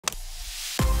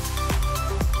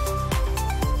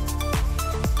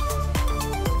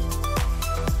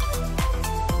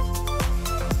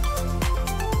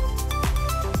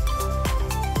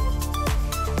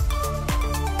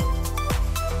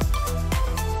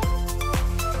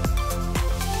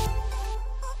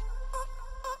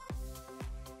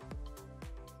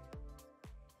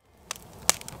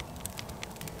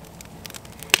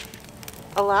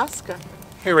Alaska.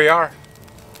 Here we are.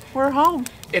 We're home.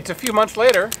 It's a few months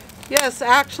later. Yes,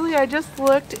 actually I just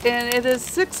looked and it is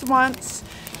 6 months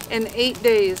and 8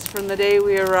 days from the day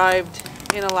we arrived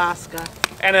in Alaska.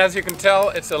 And as you can tell,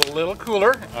 it's a little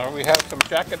cooler. We have some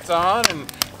jackets on, and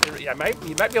you might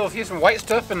be able to see some white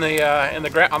stuff on the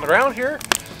ground here.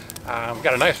 We've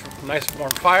got a nice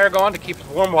warm fire going to keep us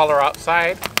warm while we're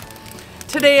outside.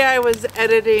 Today I was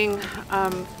editing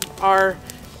our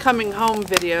coming home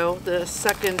video, the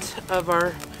second of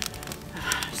our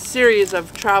series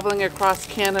of traveling across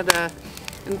Canada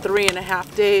in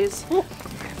 3.5 days.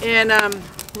 And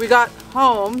we got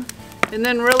home and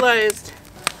then realized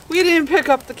we didn't pick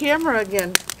up the camera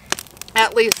again.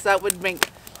 At least that would make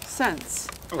sense.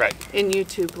 Right. In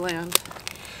YouTube land.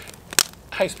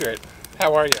 Hi, Spirit.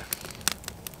 How are you?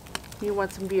 You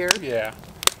want some beer? Yeah.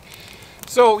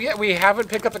 So yeah, we haven't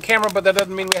picked up the camera, but that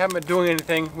doesn't mean we haven't been doing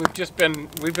anything.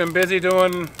 We've been busy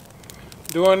doing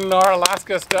our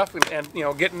Alaska stuff and you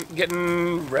know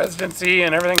getting residency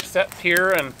and everything set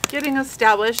here and getting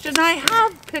established. And I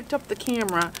have picked up the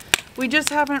camera. We just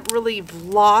haven't really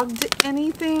vlogged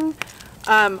anything.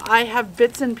 I have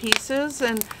bits and pieces,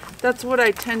 and that's what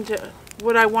I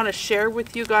want to share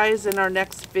with you guys in our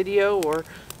next video or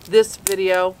this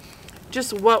video.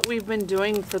 Just what we've been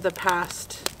doing for the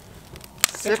past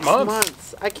 6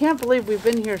 months. I can't believe we've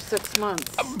been here 6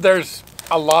 months. There's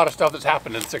a lot of stuff that's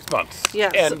happened in 6 months.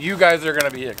 Yes. And you guys are going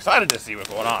to be excited to see what's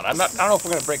going on. I don't know if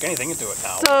we're going to break anything into it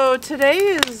now. So today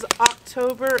is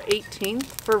October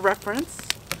 18th for reference.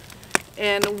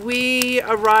 And we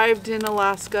arrived in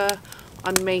Alaska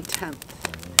on May 10th.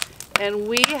 And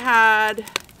we had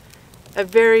a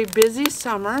very busy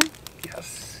summer.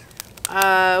 Yes.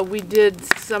 We did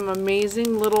some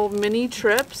amazing little mini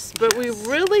trips, but we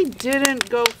really didn't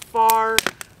go far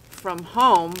from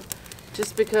home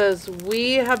just because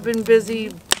we have been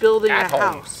busy building a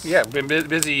house. Yeah, been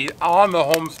busy on the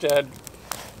homestead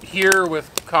here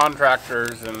with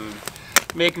contractors and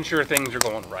making sure things are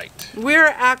going right. We're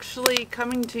actually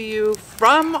coming to you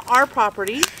from our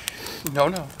property.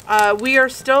 No. We are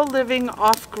still living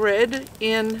off-grid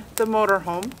in the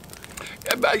motorhome.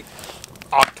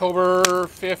 October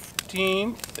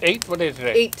 15th, 8th, what day is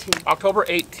today? 18th. October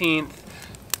 18th,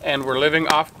 and we're living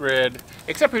off-grid,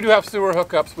 except we do have sewer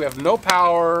hookups. We have no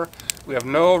power, we have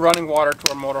no running water to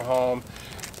our motorhome.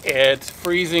 It's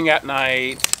freezing at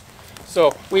night.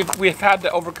 So we've had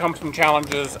to overcome some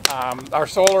challenges. Our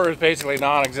solar is basically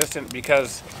non-existent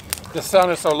because the sun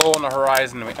is so low on the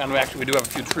horizon, and we do have a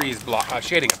few trees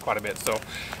shading us quite a bit. So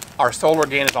our solar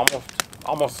gain is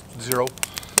almost zero.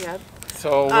 Yeah.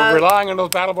 So we're relying on those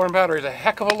Battleborn batteries a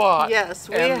heck of a lot. Yes,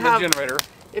 we and have. The generator.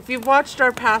 If you've watched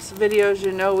our past videos,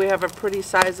 you know we have a pretty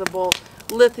sizable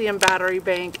lithium battery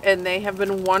bank, and they have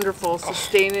been wonderful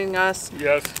sustaining us.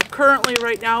 Yes. Currently,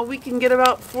 right now, we can get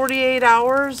about 48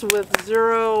 hours with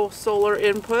zero solar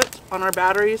input on our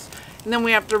batteries, and then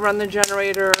we have to run the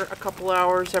generator a couple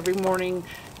hours every morning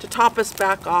to top us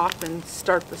back off and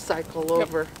start the cycle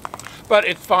over. But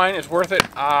it's fine, it's worth it.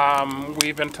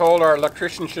 We've been told our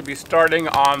electrician should be starting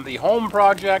on the home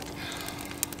project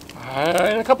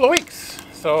in a couple of weeks.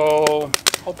 So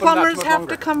hopefully plumbers have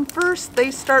to come first.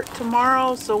 They start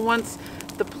tomorrow, so once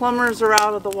the plumbers are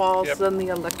out of the walls, then the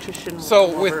electrician will So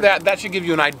come with over. that should give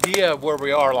you an idea of where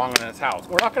we are along in this house.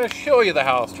 We're not going to show you the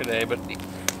house today, but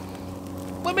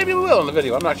well, maybe we will in the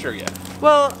video. I'm not sure yet.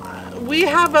 Well, we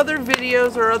have other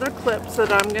videos or other clips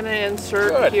that I'm going to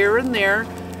insert here and there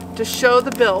to show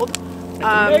the build. It's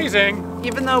amazing.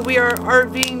 Even though we are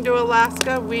RVing to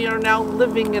Alaska, we are now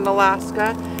living in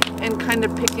Alaska and kind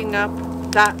of picking up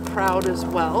that crowd as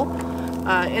well.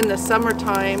 In the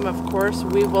summertime, of course,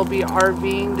 we will be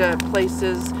RVing to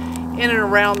places in and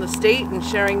around the state and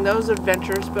sharing those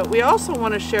adventures, but we also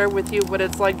want to share with you what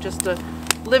it's like just to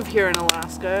live here in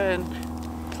Alaska and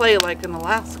play like an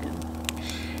Alaskan.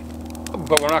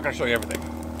 But we're not going to show you everything.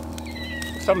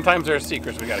 Sometimes there's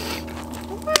secrets we got to keep.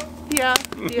 Yeah,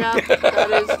 that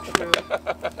is true.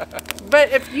 But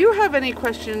if you have any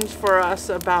questions for us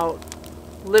about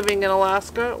living in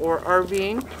Alaska or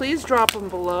RVing, please drop them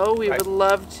below. We would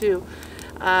love to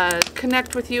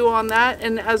connect with you on that.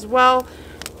 And as well,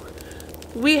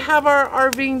 we have our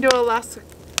RVing to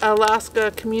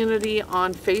Alaska community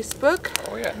on Facebook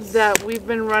that we've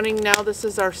been running now. This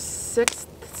is our 6th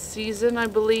season, I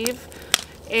believe.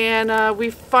 And we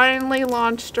finally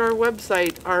launched our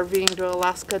website,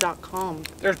 rvingtoalaska.com.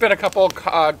 There's been a couple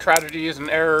tragedies and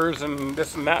errors and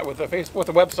this and that with the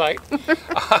website,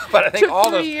 but I think took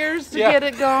 3 years to get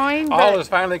it going. All has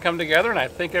finally come together, and I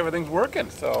think everything's working.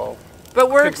 So, but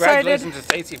we're excited. Congratulations to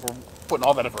Stacy for putting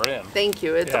all that effort in. Thank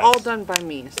you. It's Yes. all done by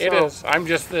me. So. It is. I'm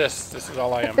just this. This is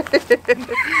all I am.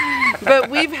 But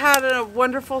we've had a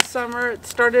wonderful summer. It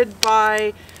started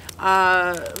by,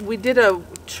 we did a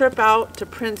trip out to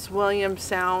Prince William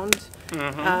Sound,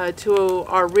 to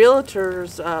our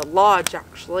realtor's lodge,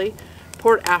 actually,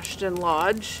 Port Ashton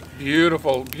Lodge.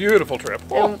 Beautiful, beautiful trip.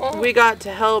 And we got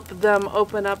to help them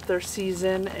open up their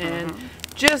season and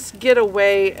just get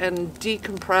away and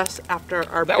decompress after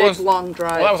our long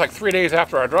drive. Well, that was like 3 days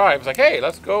after our drive. It was like, hey,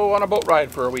 let's go on a boat ride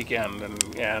for a weekend,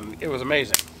 and it was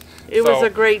amazing. It was a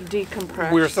great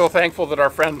decompress. We were so thankful that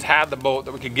our friends had the boat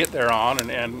that we could get there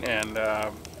on and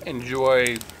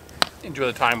enjoy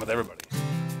the time with everybody.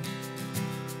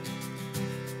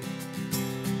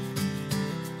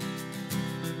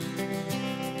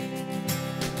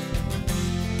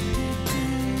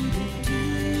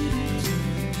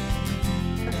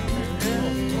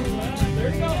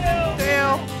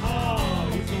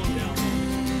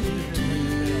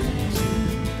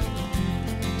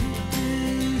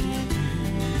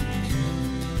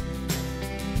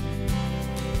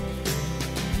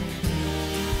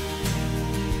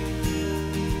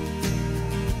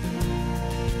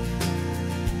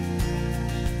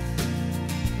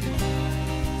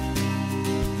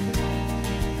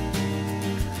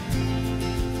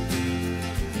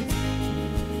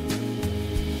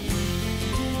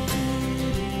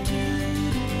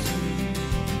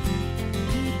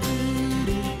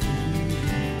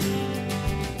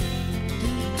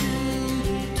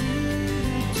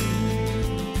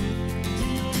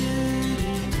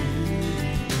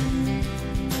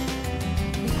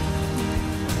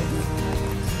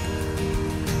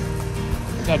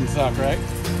 Doesn't suck, right?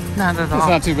 Not at all. It's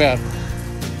not too bad.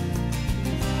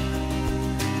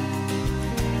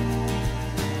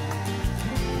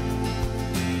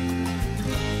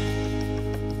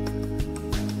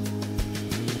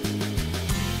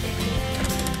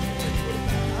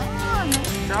 Oh,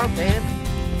 nice job, babe.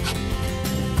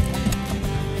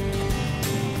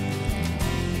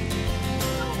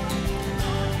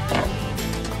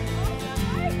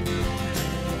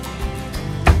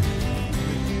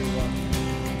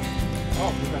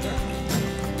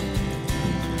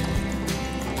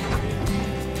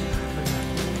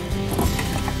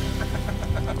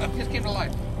 Just keep it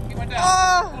alive. He went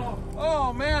down.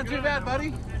 Oh man, too bad,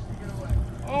 buddy.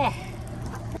 Oh.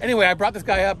 Anyway, I brought this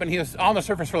guy up, and he was on the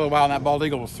surface for a little while, and that bald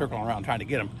eagle was circling around trying to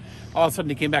get him. All of a sudden,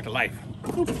 he came back to life.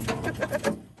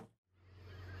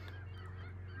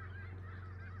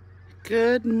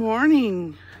 Good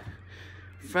morning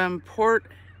from Port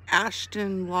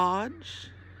Ashton Lodge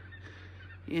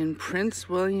in Prince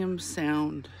William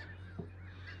Sound.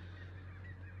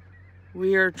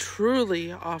 We are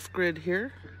truly off-grid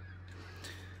here,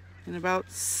 and about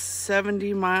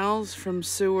 70 miles from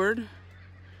Seward.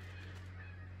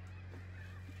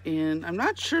 And I'm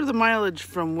not sure the mileage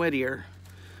from Whittier,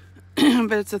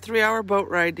 but it's a 3-hour boat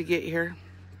ride to get here.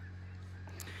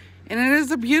 And it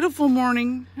is a beautiful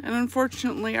morning, and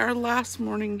unfortunately our last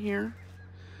morning here.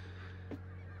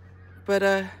 But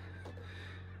I'm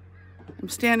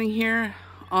standing here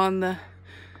on the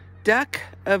deck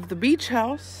of the beach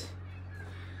house,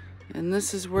 and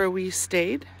this is where we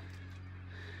stayed.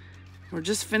 We're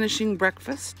just finishing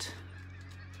breakfast,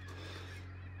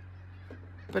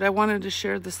 but I wanted to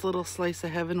share this little slice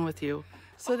of heaven with you.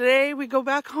 So today we go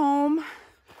back home.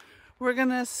 We're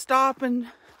gonna stop and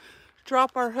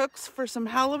drop our hooks for some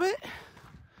halibut.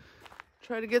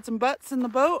 Try to get some butts in the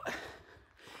boat.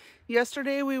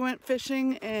 Yesterday we went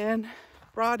fishing and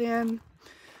brought in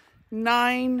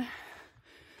 9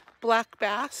 black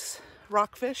bass,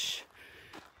 rockfish.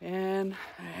 And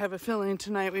I have a feeling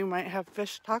tonight we might have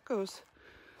fish tacos.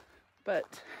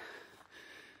 But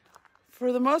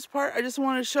for the most part, I just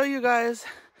want to show you guys,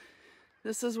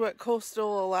 this is what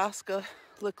coastal Alaska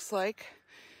looks like.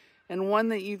 And one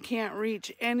that you can't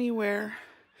reach anywhere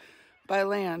by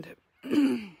land.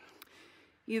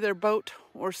 Either boat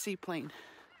or seaplane.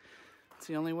 It's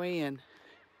the only way in.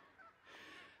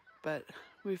 But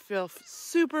we feel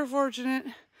super fortunate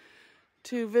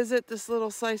to visit this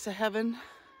little slice of heaven.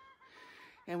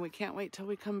 And we can't wait till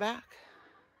we come back.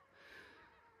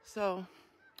 So,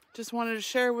 just wanted to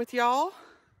share with y'all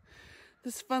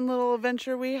this fun little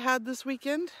adventure we had this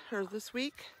weekend, or this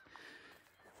week.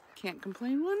 Can't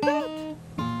complain one bit.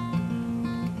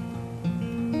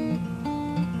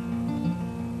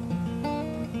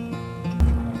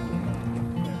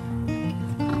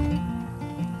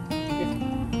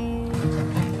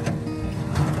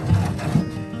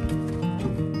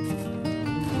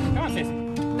 Come on, Stacey.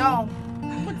 No.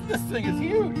 Look, this thing is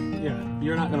huge. Yeah,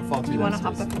 you're not gonna fall through. You that want to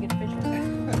hop space. up and get a picture?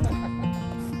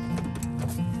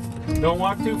 Don't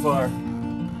walk too far.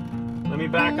 Let me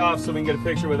back off so we can get a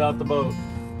picture without the boat.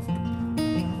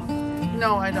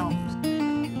 No, I don't.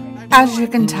 As you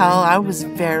can tell, I was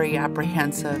very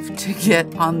apprehensive to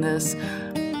get on this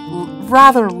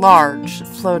rather large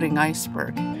floating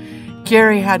iceberg.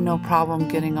 Gary had no problem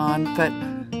getting on, but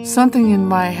something in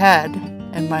my head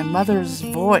and my mother's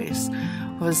voice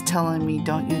was telling me,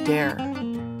 don't you dare.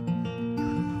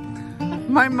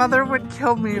 My mother would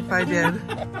kill me if I did.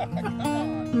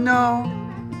 No.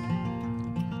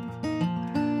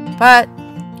 But,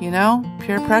 you know,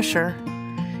 peer pressure.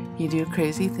 You do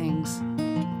crazy things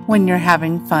when you're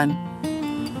having fun.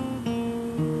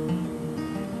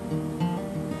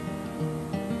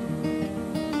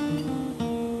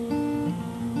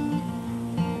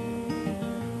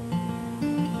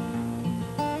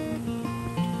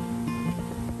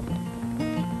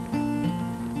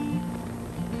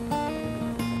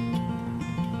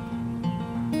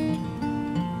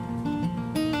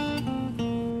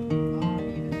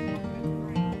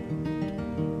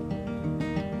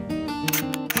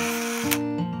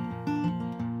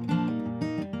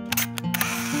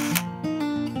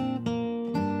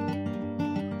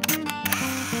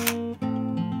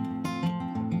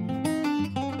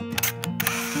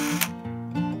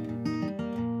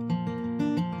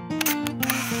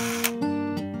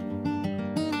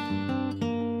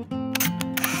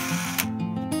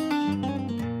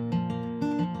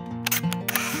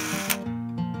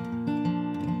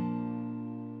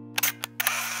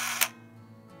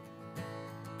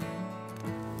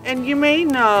 And you may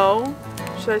know,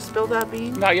 should I spill that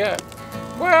bean? Not yet.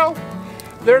 Well,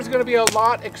 there's going to be a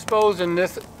lot exposed in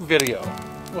this video.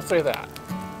 We'll say that.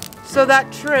 So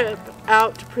that trip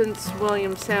out to Prince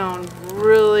William Sound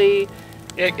really,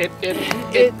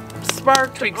 it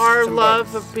sparked our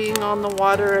love of being on the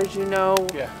water, as you know.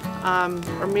 Yeah.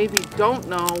 Or maybe don't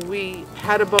know, we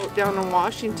had a boat down in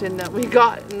Washington that we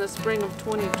got in the spring of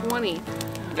 2020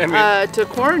 to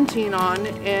quarantine on,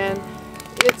 and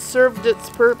it served its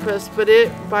purpose, but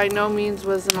it by no means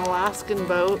was an Alaskan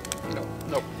boat. No,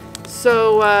 nope.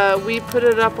 So we put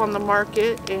it up on the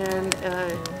market, and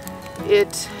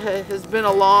it has been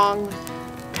a long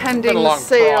pending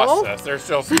sale. Process. There's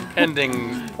still some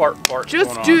pending parts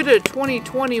Just due to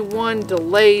 2021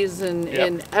 delays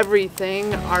in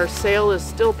everything, our sale is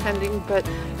still pending, but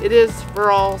it is for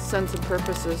all sense and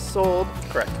purposes sold.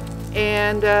 Correct.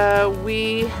 And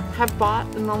we have bought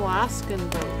an Alaskan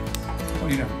boat.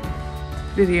 What are you doing?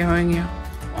 Videoing you.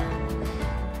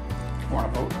 We're on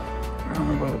a boat. We're on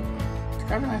a boat. It's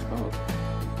kind of a nice boat.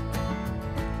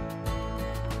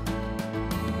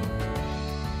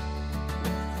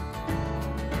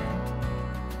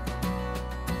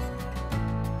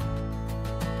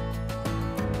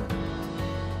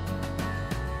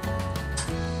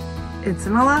 It's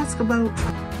an Alaska boat.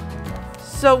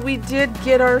 So we did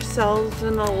get ourselves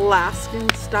an Alaskan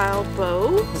style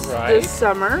boat this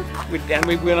summer. We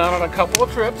went on a couple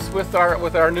of trips with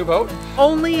our new boat.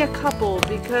 Only a couple,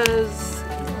 because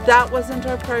that wasn't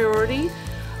our priority.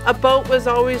 A boat was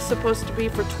always supposed to be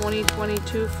for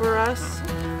 2022 for us,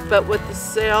 but with the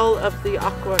sale of the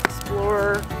Aqua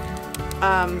Explorer,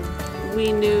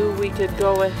 we knew we could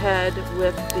go ahead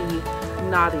with the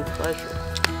Naughty Pleasure.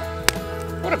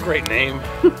 What a great name.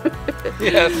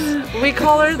 Yes. We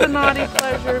call her the Naughty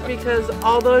Pleasure because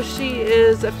although she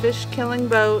is a fish killing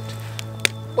boat,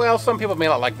 well, some people may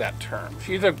not like that term.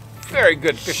 She's a very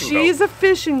good fishing boat. She's a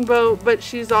fishing boat, but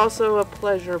she's also a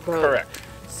pleasure boat. Correct.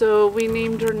 So we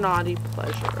named her Naughty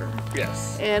Pleasure.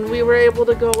 Yes. And we were able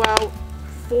to go out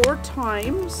 4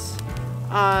 times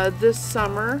this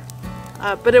summer,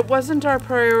 but it wasn't our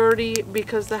priority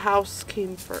because the house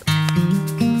came first.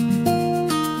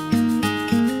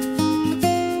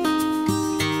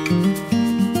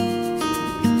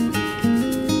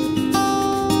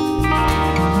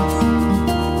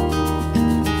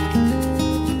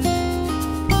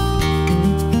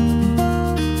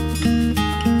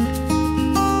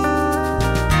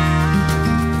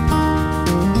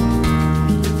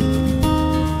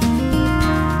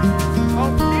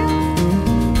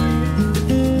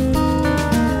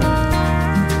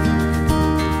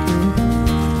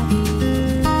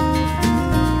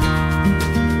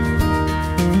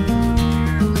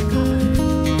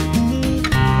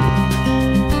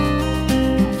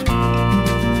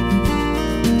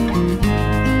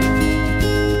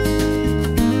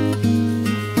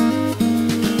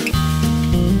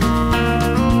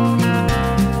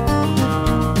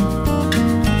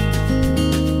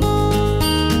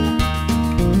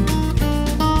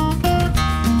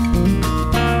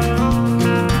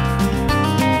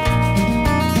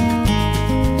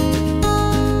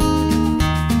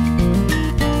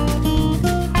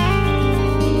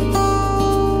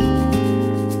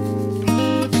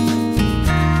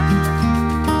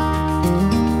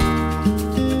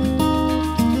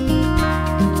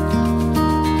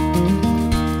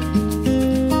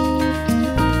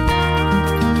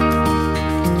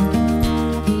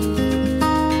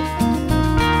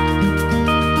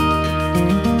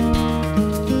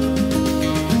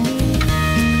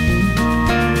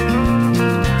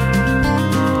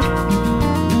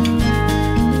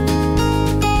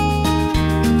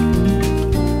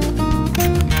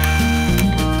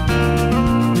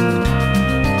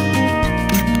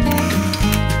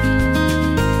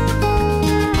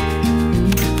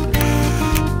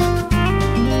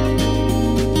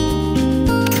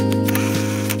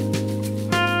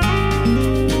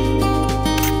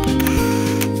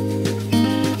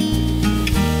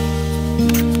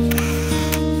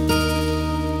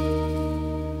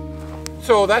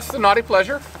 So that's the Naughty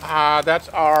Pleasure. That's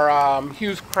our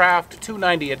Hughes Craft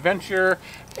 290 Adventure,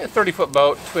 30-foot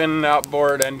boat, twin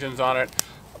outboard engines on it.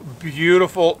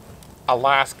 Beautiful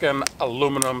Alaskan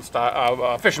aluminum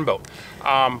style fishing boat.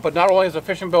 But not only is it a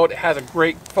fishing boat, it has a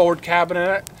great forward cabin in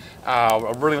it,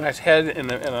 a really nice head in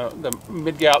the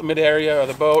mid area of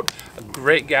the boat, a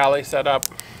great galley setup.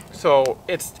 So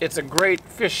it's a great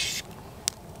fishing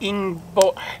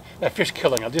boat. Fish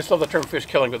killing. I just love the term fish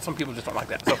killing, but some people just don't like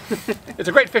that. So it's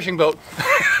a great fishing boat.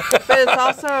 But it's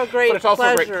also a great but it's also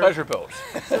a great pleasure boat.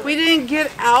 We didn't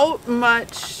get out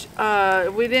much.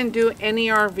 We didn't do any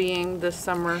RVing this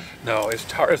summer. No, it's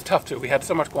tough too. We had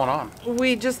so much going on.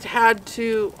 We just had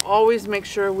to always make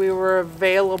sure we were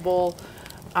available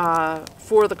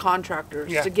for the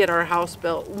contractors to get our house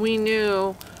built. We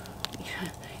knew,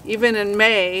 even in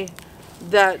May,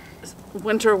 that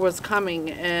winter was coming,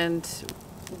 and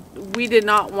we did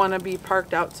not want to be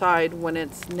parked outside when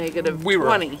it's negative 20. We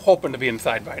were hoping to be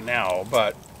inside by now,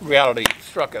 but reality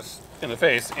struck us in the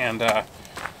face, and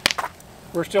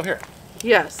we're still here.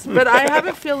 Yes, but I have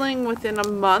a feeling within a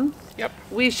month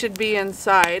we should be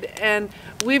inside, and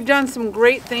we've done some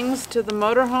great things to the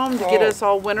motorhome to get us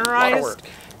all winterized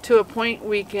to a point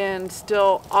we can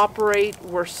still operate.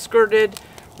 We're skirted,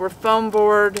 we're foam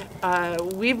board,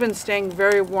 we've been staying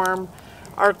very warm.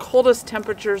 Our coldest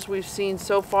temperatures we've seen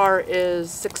so far is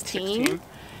 16.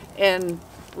 And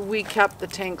we kept the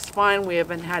tanks fine. We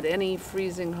haven't had any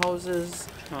freezing hoses.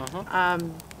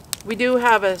 We do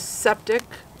have a septic,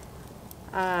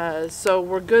 so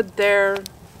we're good there.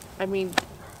 I mean,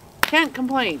 can't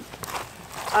complain.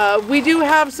 We do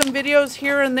have some videos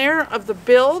here and there of the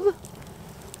build,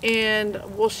 and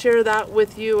we'll share that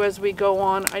with you as we go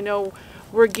on. I know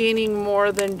we're gaining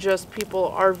more than just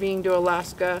people RVing to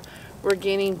Alaska. We're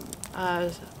gaining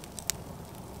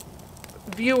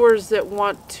viewers that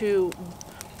want to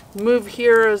move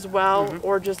here as well,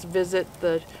 or just visit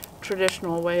the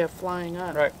traditional way of flying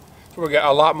up. Right. So we get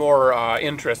a lot more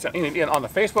interest on the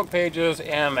Facebook pages,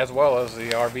 and as well as the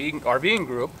RVing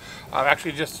group.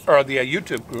 Actually, or the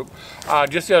YouTube group.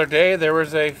 Just the other day, there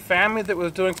was a family that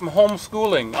was doing some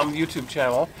homeschooling on the YouTube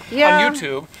channel. On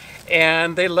YouTube.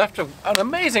 And they left an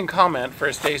amazing comment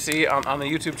for Stacy on the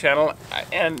YouTube channel,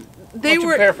 and they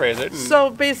were paraphrase it. So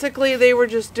basically, they were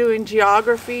just doing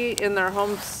geography in their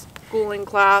homeschooling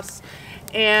class,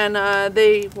 and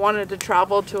they wanted to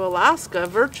travel to Alaska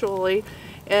virtually,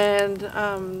 and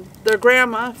their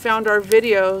grandma found our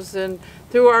videos, and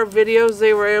through our videos,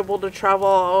 they were able to travel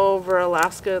all over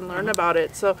Alaska and learn about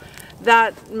it. So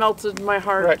that melted my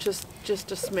heart just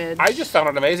a smidge. I just found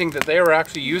it amazing that they were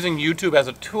actually using YouTube as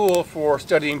a tool for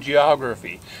studying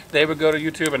geography. They would go to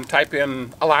YouTube and type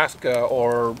in Alaska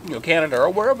or Canada or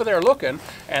wherever they're looking,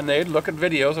 and they'd look at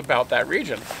videos about that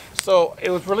region. So it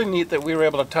was really neat that we were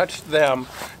able to touch them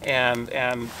and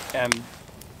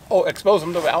expose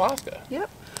them to Alaska. Yep.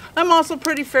 I'm also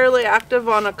fairly active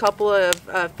on a couple of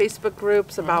Facebook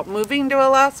groups about moving to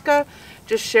Alaska,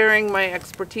 just sharing my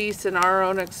expertise and our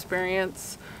own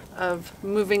experience of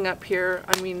moving up here.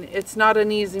 I mean, it's not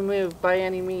an easy move by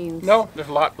any means. No, there's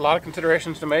a lot of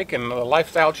considerations to make, and a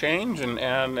lifestyle change and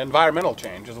environmental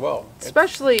change as well.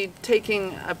 Especially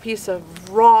taking a piece of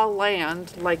raw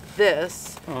land like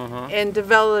this and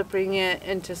developing it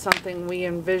into something we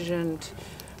envisioned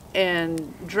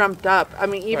and dreamt up. I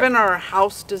mean, even our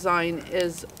house design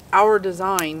is our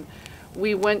design.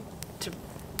 We went to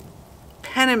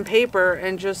pen and paper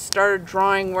and just started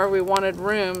drawing where we wanted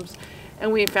rooms,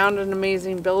 and we found an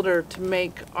amazing builder to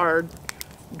make our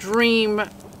dream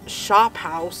shop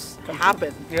house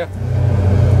happen. Yeah.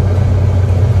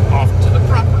 Off to the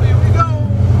property we go.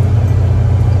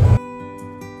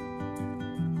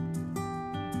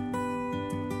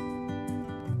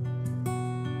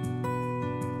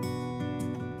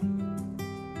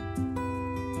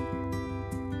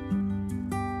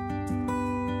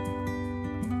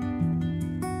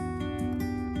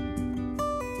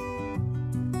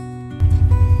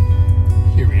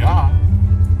 Here we are.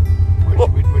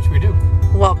 What should we do?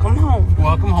 Welcome home.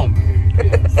 Welcome home.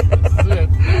 Yes, this is it.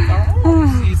 That's our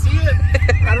home. You see it?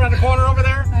 Right around the corner over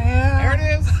there? Yeah. There it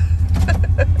is.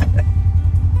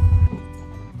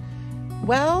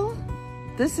 Well,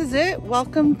 this is it.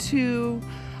 Welcome to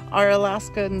our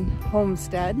Alaskan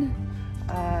homestead,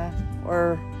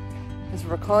 or as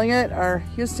we're calling it, our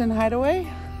Houston hideaway.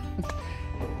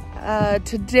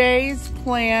 Today's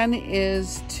plan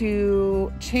is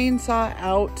to chainsaw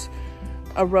out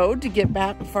a road to get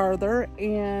back farther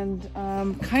and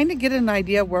kind of get an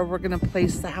idea where we're going to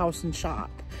place the house and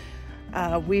shop.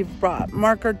 We've brought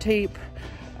marker tape,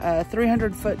 a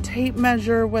 300-foot tape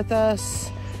measure with us.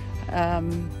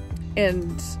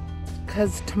 And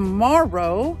because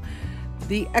tomorrow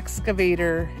the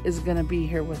excavator is going to be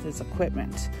here with his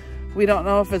equipment. We don't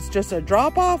know if it's just a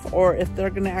drop-off or if they're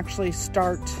going to actually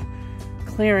start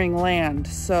clearing land.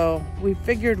 So we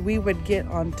figured we would get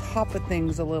on top of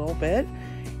things a little bit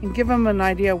and give them an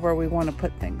idea where we want to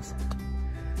put things.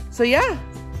 So yeah,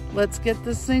 let's get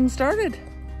this thing started.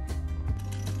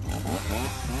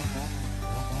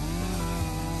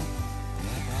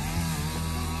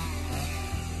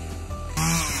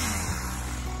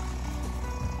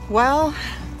 Well,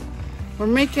 we're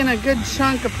making a good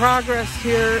chunk of progress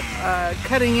here,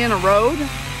 cutting in a road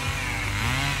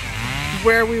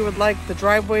where we would like the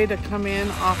driveway to come in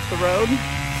off the road.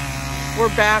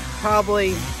 We're back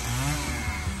probably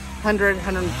 100,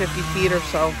 150 feet or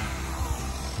so.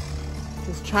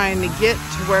 Just trying to get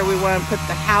to where we want to put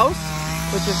the house,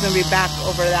 which is going to be back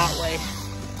over that way.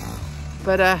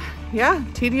 But yeah,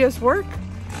 tedious work.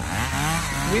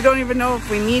 We don't even know if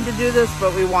we need to do this,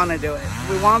 but we want to do it.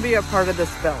 We want to be a part of this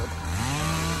build.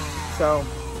 So,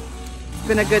 it's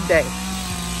been a good day.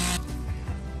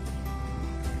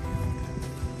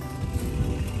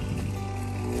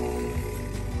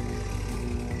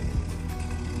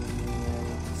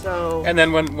 So, and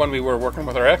then when we were working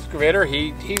with our excavator,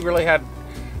 he really had,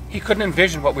 he couldn't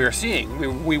envision what we were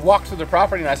seeing. We walked through the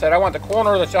property and I said, I want the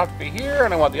corner of the shop to be here,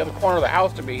 and I want the other corner of the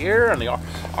house to be here, and the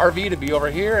RV to be over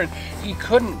here, and he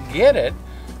couldn't get it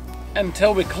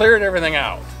until we cleared everything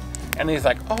out. And he's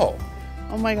like, oh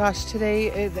my gosh, today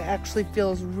it actually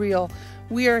feels real.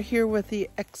 We are here with the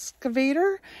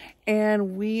excavator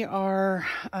and we are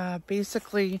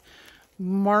basically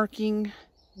marking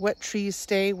what trees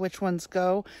stay, which ones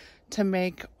go, to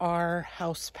make our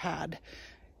house pad.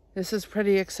 This is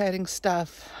pretty exciting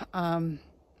stuff. I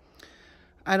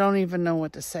don't even know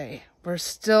what to say. We're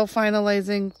still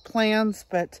finalizing plans,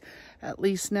 but at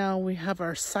least now we have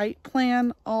our site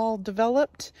plan all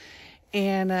developed.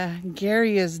 And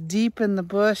Gary is deep in the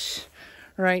bush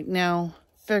right now,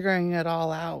 figuring it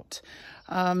all out.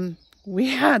 We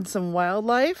had some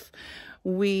wildlife.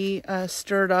 We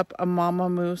stirred up a mama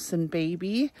moose and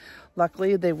baby.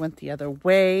 Luckily, they went the other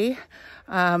way.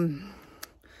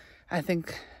 I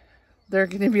think they're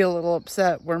going to be a little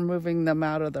upset we're moving them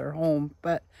out of their home.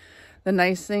 But the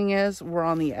nice thing is we're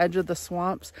on the edge of the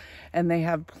swamps and they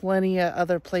have plenty of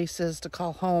other places to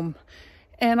call home.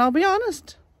 And I'll be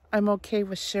honest, I'm okay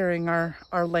with sharing our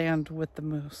land with the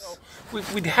moose. We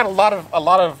had a lot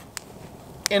of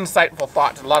insightful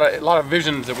thoughts, a lot of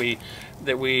visions that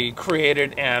we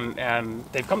created, and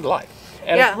they've come to life.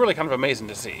 And yeah, it's really kind of amazing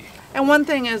to see. And one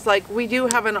thing is, like, we do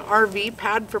have an RV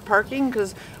pad for parking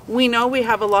because we know we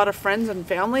have a lot of friends and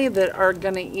family that are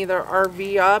going to either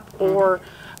RV up or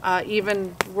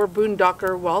even we're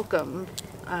boondocker welcome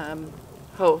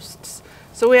hosts.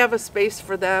 So we have a space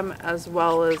for them as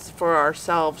well as for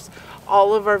ourselves.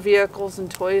 All of our vehicles and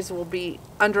toys will be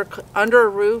under a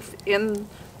roof in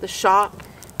the shop,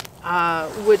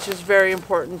 which is very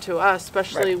important to us,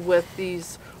 especially with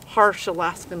these harsh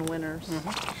Alaskan winters.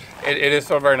 It is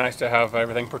so very nice to have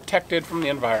everything protected from the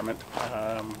environment.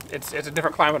 It's a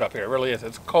different climate up here, it really is.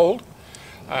 It's cold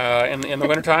in the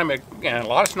wintertime, and a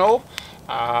lot of snow.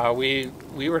 We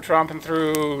were tromping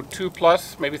through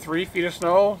 2+, maybe 3 feet of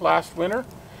snow last winter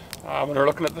when we were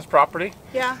looking at this property.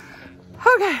 Yeah.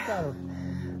 Okay.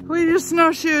 We just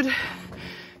snowshoed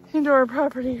into our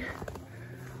property.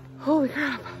 Holy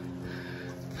crap.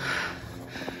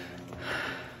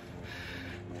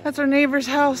 That's our neighbor's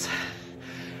house.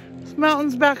 There's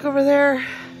mountains back over there.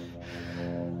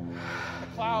 The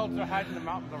clouds are hiding the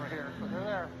mountains over here, but they're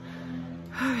there.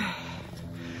 Okay.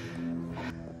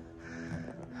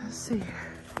 Let's see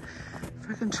if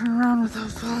I can turn around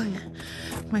without falling.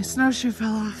 My snowshoe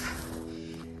fell off.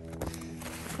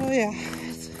 Oh yeah.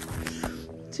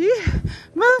 See?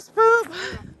 Moose poop!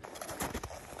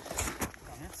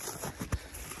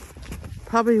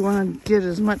 Probably want to get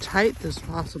as much height as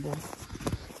possible.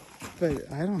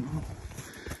 But I don't know.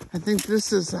 I think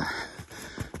this is the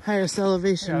highest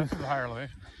elevation. Yeah, this is the higher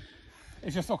elevation.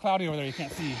 It's just so cloudy over there you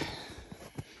can't see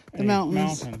the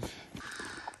mountains.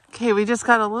 Okay, we just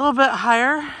got a little bit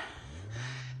higher.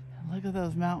 Look at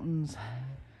those mountains.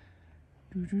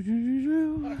 A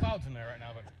lot of clouds in there right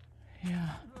now, but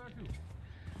yeah.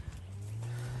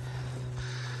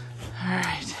 All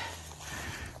right,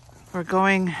 we're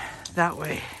going that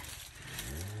way.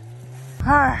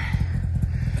 All right,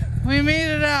 we made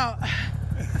it out.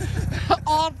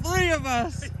 All 3 of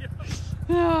us.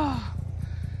 Yeah.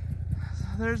 So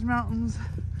there's mountains,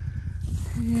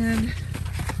 and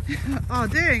oh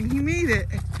dang, he made it.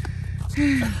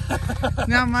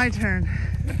 Now my turn.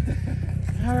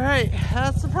 All right,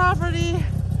 that's the property.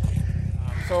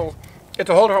 So it's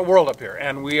a whole different world up here,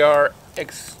 and we are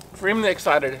extremely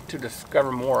excited to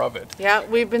discover more of it. Yeah,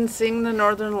 we've been seeing the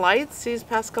northern lights these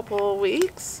past couple of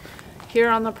weeks here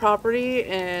on the property,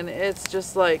 and it's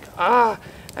just like, I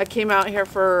came out here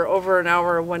for over an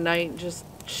hour one night just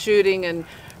shooting and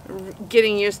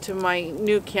getting used to my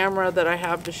new camera that I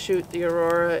have to shoot the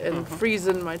aurora and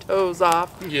freezing my toes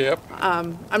off. Yep.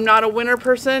 I'm not a winter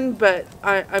person, but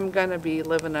I'm gonna be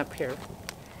living up here.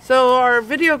 So our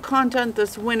video content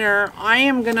this winter, I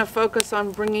am gonna focus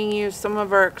on bringing you some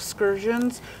of our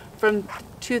excursions from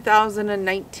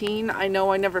 2019. I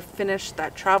know I never finished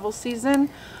that travel season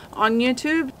on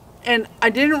YouTube, and I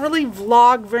didn't really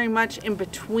vlog very much in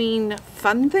between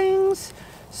fun things.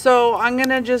 So I'm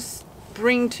gonna just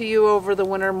bring to you over the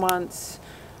winter months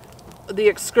the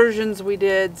excursions we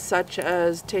did, such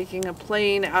as taking a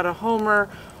plane out of Homer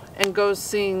and go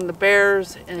seeing the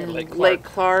bears in Lake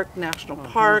Clark National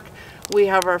Park. We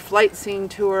have our flight scene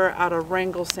tour out of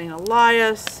Wrangell St.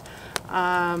 Elias,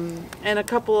 and a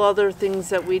couple other things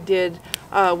that we did.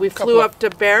 We flew up to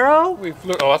Barrow.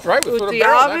 Oh, that's right. We flew to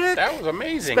Barrow. That was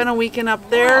amazing. Spent a weekend up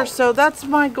there. Wow. So that's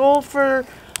my goal for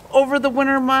over the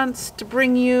winter months, to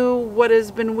bring you what has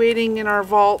been waiting in our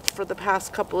vault for the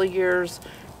past couple of years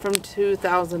from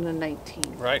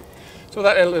 2019. Right. So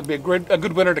that it'll be a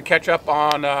good winter to catch up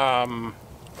on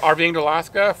RVing to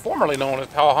Alaska, formerly known as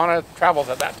Pau Hana Travels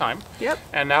at that time. Yep.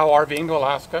 And now RVing to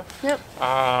Alaska. Yep.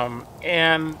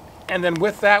 And then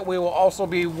with that, we will also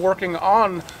be working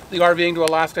on the RVing to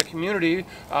Alaska community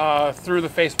through the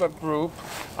Facebook group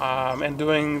and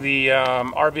doing the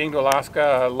RVing to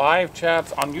Alaska live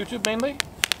chats on YouTube mainly.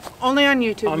 Only on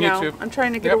YouTube now. YouTube. I'm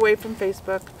trying to get away from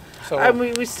Facebook. So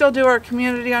we still do our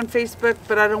community on Facebook,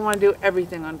 but I don't want to do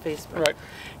everything on Facebook. Right.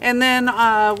 And then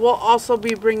we'll also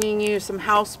be bringing you some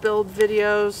house build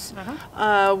videos.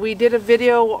 We did a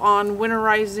video on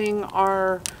winterizing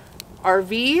our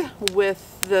RV with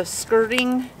the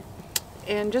skirting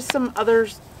and just some other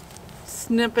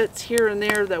snippets here and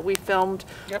there that we filmed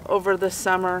over the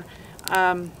summer.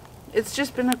 It's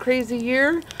just been a crazy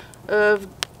year of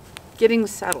getting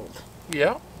settled.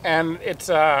 Yeah, and it's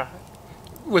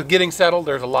with getting settled,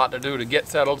 there's a lot to do to get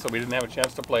settled, so we didn't have a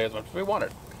chance to play as much as we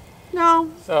wanted.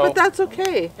 No, but that's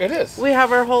okay. It is. We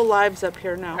have our whole lives up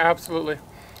here now. Absolutely.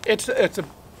 It's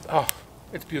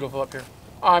beautiful up here.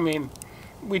 I mean,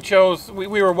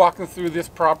 we were walking through this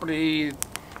property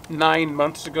 9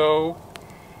 months ago,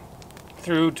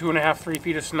 through 2.5, 3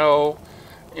 feet of snow,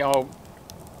 you know,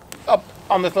 up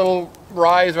on this little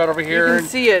rise right over here. You can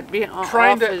see it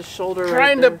off his shoulder.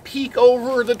 Trying to peek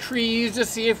over the trees to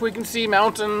see if we can see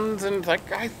mountains, and it's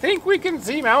like, I think we can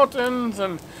see mountains.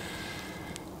 And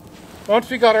once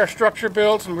we got our structure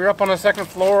built and we were up on the second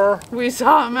floor, we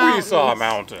saw mountains. We saw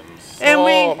mountains. And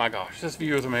oh my gosh, this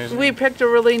view is amazing. We picked a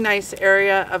really nice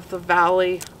area of the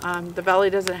valley. The valley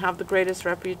doesn't have the greatest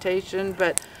reputation,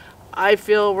 but I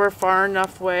feel we're far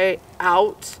enough way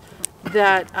out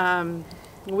that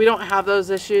we don't have those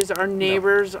issues. Our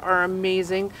neighbors are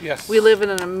amazing. Yes. We live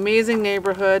in an amazing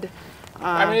neighborhood.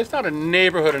 I mean, it's not a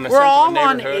neighborhood in a sense We're of a all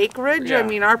neighborhood. on acreage. I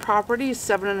mean, our property is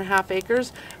 7.5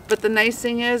 acres. But the nice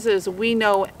thing is we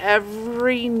know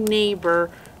every neighbor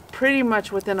pretty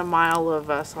much within a mile of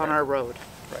us on our road.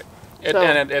 Right.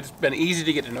 And it's been easy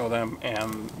to get to know them,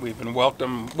 and we've been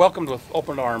welcomed with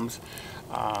open arms.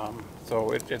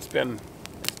 So it's been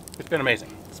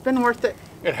amazing. It's been worth it.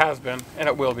 It has been, and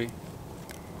it will be.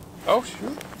 Oh,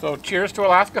 shoot. So cheers to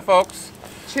Alaska, folks.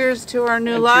 Cheers to our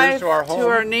new life, to our home, to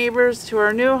our neighbors, to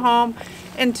our new home,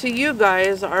 and to you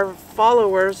guys, our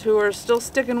followers who are still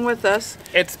sticking with us.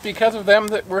 It's because of them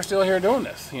that we're still here doing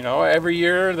this. You know, every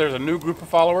year there's a new group of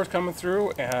followers coming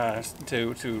through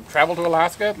to travel to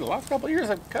Alaska. The last couple of years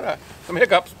I've kind of some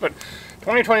hiccups, but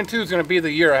 2022 is going to be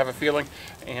the year, I have a feeling,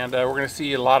 and we're going to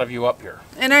see a lot of you up here.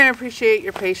 And I appreciate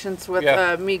your patience with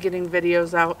me getting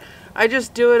videos out. I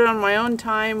just do it on my own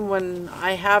time when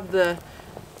I have the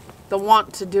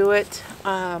want to do it,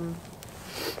 and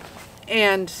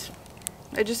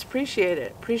I just appreciate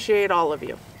it. Appreciate all of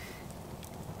you.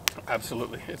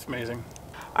 Absolutely. It's amazing.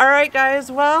 All right,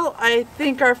 guys. Well, I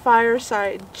think our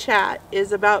fireside chat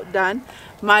is about done.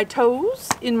 My toes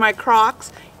in my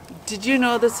Crocs. Did you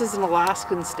know this is an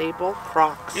Alaskan staple?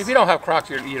 Crocs. If you don't have Crocs,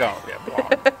 you don't. Yeah,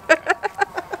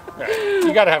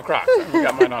 you got to have Crocs. You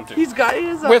got mine on too. He's got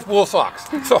his with wool socks.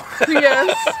 So.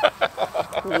 Yes.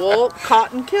 Wool,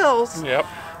 cotton kills. Yep.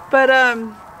 But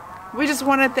we just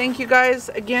want to thank you guys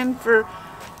again for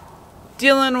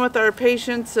dealing with our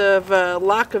patience of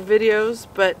lack of videos,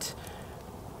 but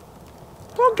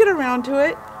we'll get around to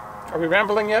it. Are we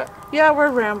rambling yet? Yeah,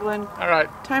 we're rambling. All right.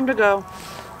 Time to go.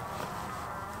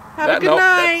 Have a good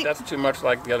night. That's too much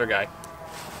like the other guy.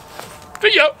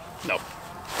 See ya. No.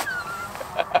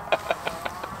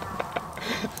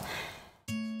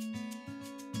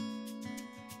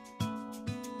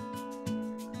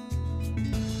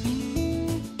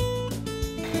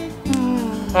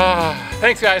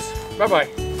 Thanks, guys. Bye-bye.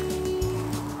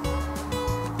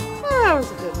 That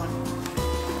was a good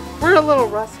one. We're a little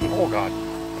rusty. Oh, God.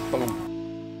 Boom.